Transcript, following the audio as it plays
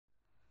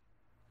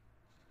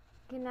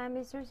Good night,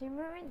 Mr.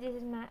 Zimmer. This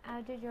is my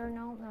audio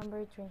journal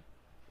number 3.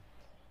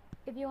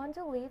 If you want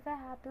to live a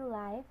happy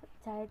life,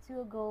 tie it to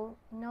a goal,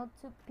 not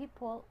to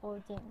people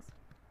or things.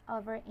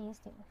 Albert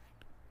Einstein.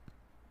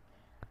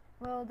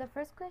 Well, the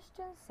first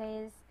question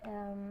says,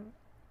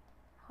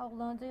 how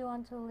long do you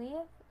want to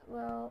live?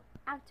 Well,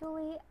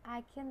 actually,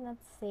 I cannot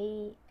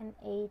say an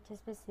age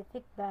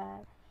specific,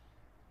 but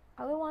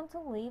I will want to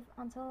live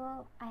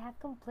until I have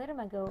completed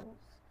my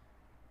goals.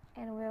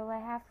 And will I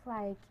have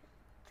like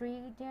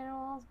 3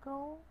 general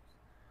goals?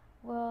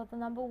 Well, the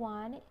number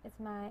 1 is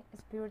my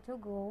spiritual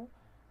goal,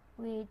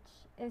 which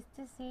is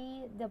to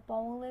see the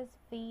boundless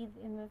faith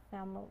in my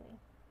family.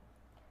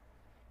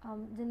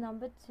 The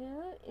number 2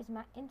 is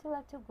my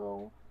intellectual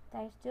goal,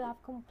 that is to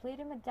have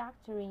completed my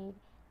doctorate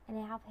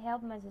and have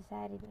helped my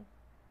society.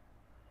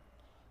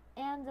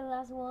 And the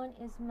last one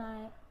is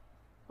my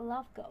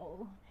love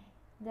goal,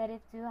 that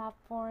is to have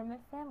formed a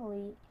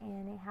family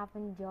and have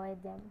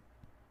enjoyed them.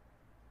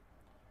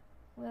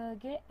 Well,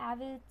 good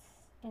habits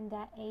in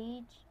that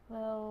age,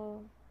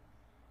 well,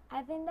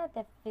 I think that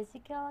the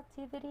physical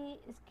activity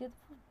is good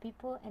for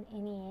people at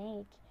any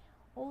age,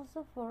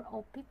 also for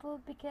old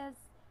people, because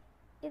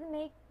it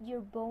makes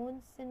your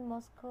bones and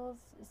muscles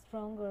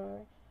stronger.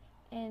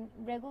 And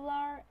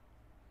regular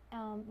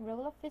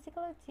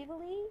physical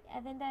activity, I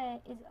think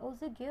that is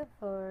also good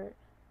for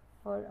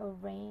our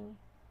brain.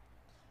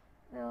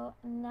 Well,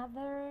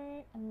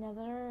 another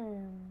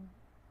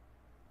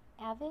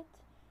habit.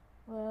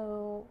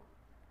 Well,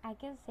 I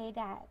can say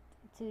that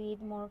to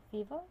eat more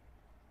fever,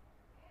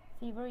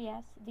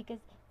 yes, because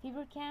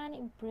fever can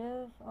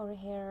improve our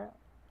hair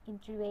in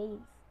 3 ways.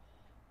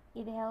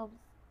 It helps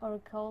our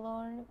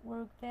colon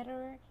work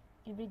better,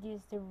 it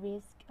reduces the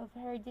risk of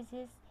heart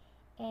disease,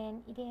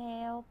 and it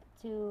helps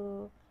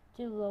to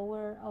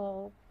lower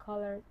our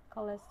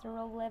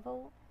cholesterol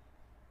level.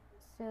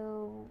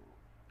 So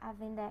I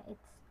think that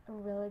it's a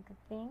really good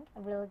thing,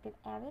 a really good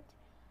habit.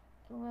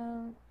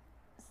 Well,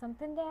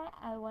 something that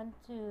I want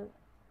to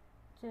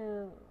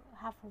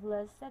have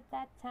less at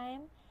that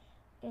time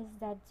is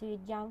that to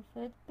eat junk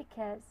food,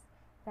 because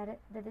that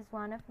is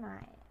one of my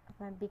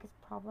biggest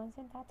problems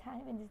in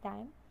this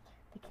time,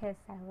 because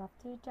I love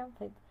to eat junk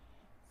food.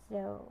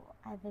 So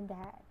I think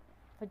that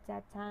for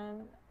that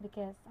time,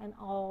 because I'm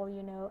old,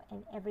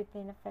 and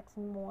everything affects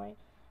me more,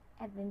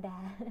 I think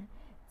that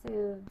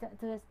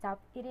to stop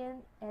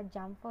eating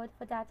junk food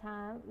for that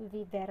time would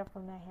be better for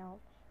my health.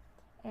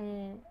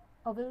 And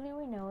obviously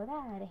we know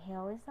that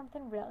health is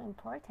something really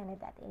important at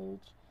that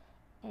age.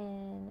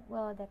 And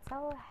well, that's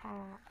all I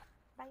have.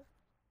 Bye.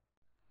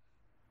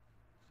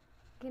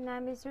 Good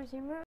night, Mr. Zimmer.